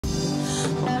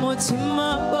mutima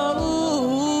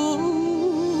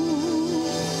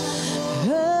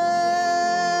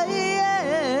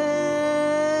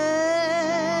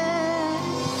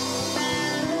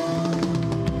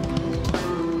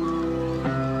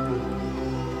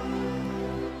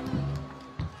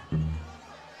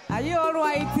Are you all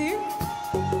right?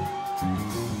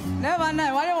 Never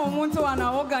know. Why don't want to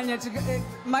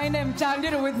my name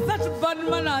Chandiru with such bad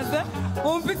manners.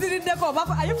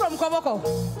 Are you from Koboko?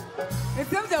 It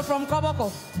seems you're from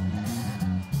Koboko.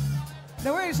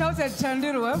 The way you shouted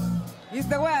Chandiru is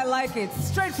the way I like it.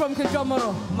 Straight from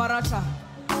Kijomoro, Maracha.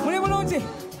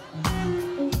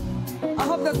 I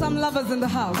hope there's some lovers in the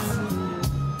house.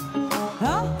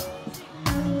 Huh?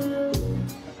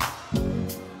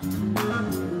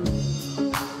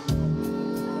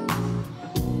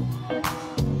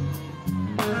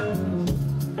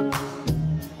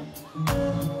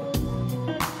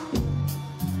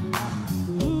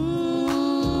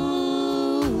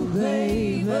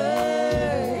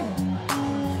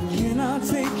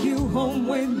 Home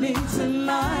with me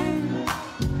tonight.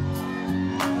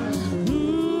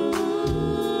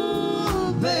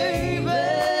 Baby,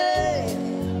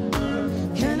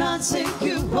 can I take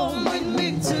you home with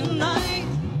me tonight?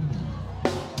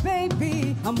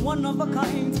 Baby, I'm one of a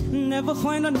kind, never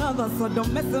find another, so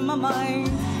don't mess with my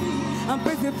mind. I'm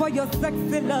crazy for your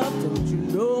sexy love, don't you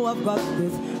know I've got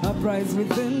this, a prize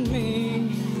within me.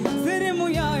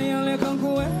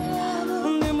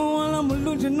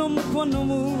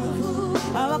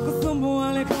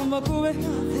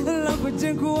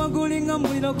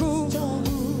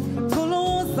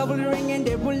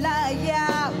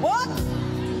 What?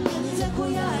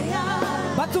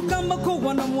 Batukambaku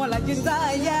wana mwala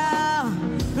jizaya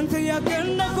until you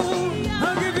can go.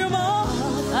 I'll give you more,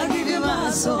 I'll give you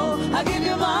my soul, I'll give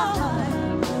you my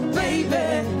heart,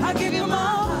 baby. I'll give you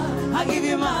more, I'll give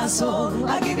you my soul,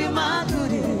 I'll give you my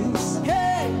goodies.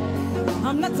 Hey,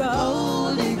 I'm not a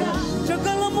old nigga.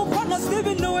 Chakalamu kwana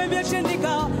Steven no ebya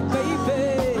chendika,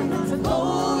 baby.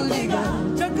 Old nigga.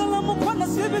 Chakalamu kwana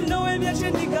Steven no ebya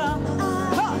chendika.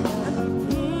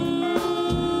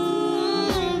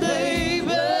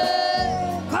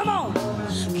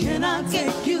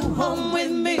 Take you home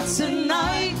with me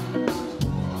tonight.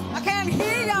 I can't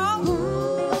hear y'all.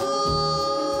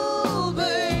 Ooh,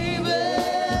 baby.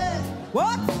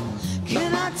 What?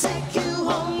 Can I take you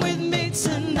home with me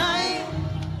tonight?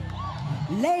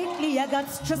 Lately I got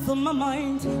stress on my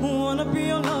mind. Wanna be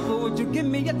your lover, would you give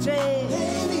me a chance?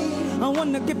 Baby. I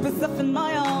wanna keep yourself in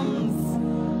my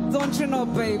arms. Don't you know,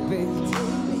 baby?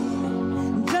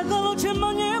 Jagalo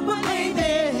chimanye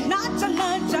baby. Nacha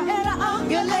nacha era I'm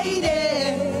your lady.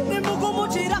 Nimugumu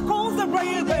chira konza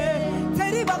railway.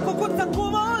 Teriba kukuta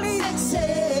kumoli. Sexy.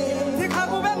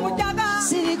 Tikagube mujaga.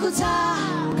 Sirikuta.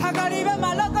 Kagaribe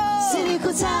maloko.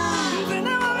 Sirikuta.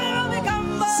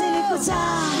 Sirikuta.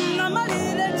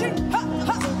 Namalire chik. Ha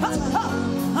ha ha ha.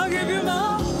 I'll give you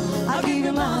I'll give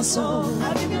you my soul,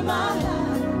 I'll give you my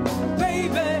heart,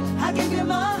 baby. I'll give you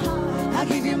my heart, I'll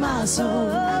give you my soul,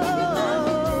 I'll give you my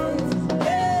heart.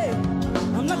 Hey,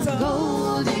 I'm not a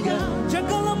gold digger.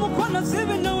 Chakalamu kwana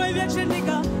sivi no evya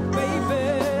chendika,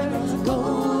 baby.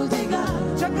 Gold digger.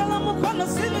 Chakalamu kwana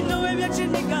sivi no evya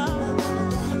chendika.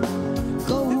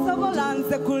 Gold. It's a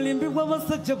balance kulimbi wawa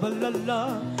sacha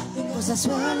balala. Because I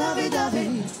swear I love it,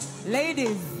 David.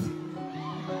 Ladies.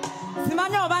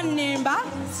 Simanyo ba nimba?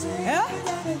 Eh?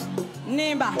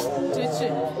 Nimba. Chichi.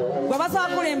 Kwa basa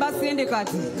kulimba sindi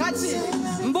kati. Kati.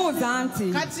 Mbuza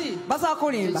anti. Kati. Basa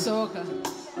kulimba. Tekisoboka.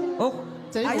 Oh.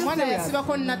 Mwana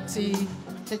yasibako natti.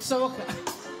 Tekisoboka.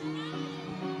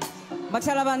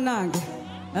 Bachala bannange.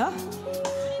 Eh?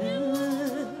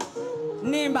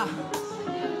 Nimba.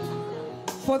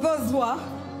 For those who are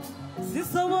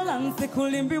Sisawola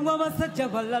nsekulimbi wabasacha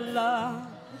balala.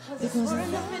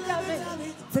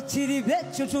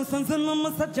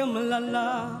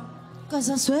 Because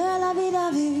I swear la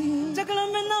vida vi.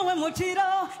 Chakalamena we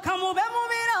muchiro, kamube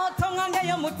mubiro, tonga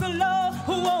ya mutulo.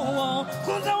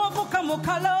 Kunza wafuka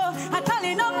mukalo,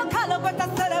 atali no mukalo kweta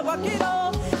sere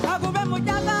wakiro. Agube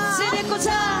mujaga,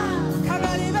 sirikuta,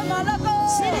 kagalibe malako,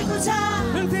 sirikuta,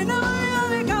 ntina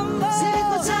mami kamba,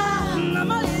 sirikuta,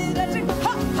 namalire chik,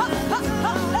 ha ha ha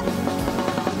ha.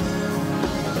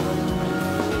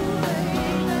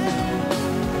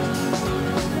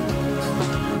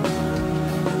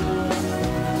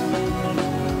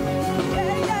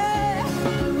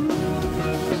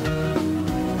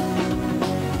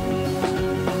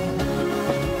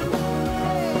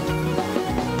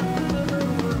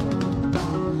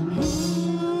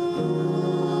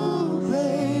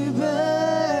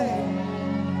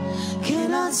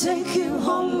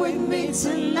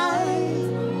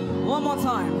 one more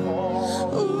time.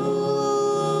 Ooh,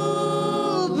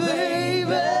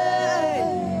 baby,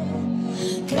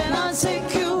 can I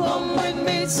take you home with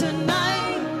me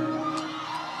tonight?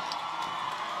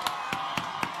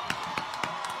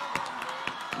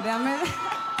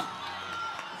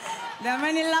 There are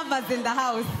many lovers in the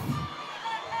house.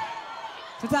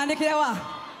 Tutandikirewa.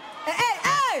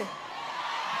 Hey!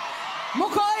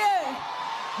 Mukoye!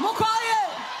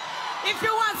 If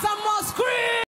you want some more, scream!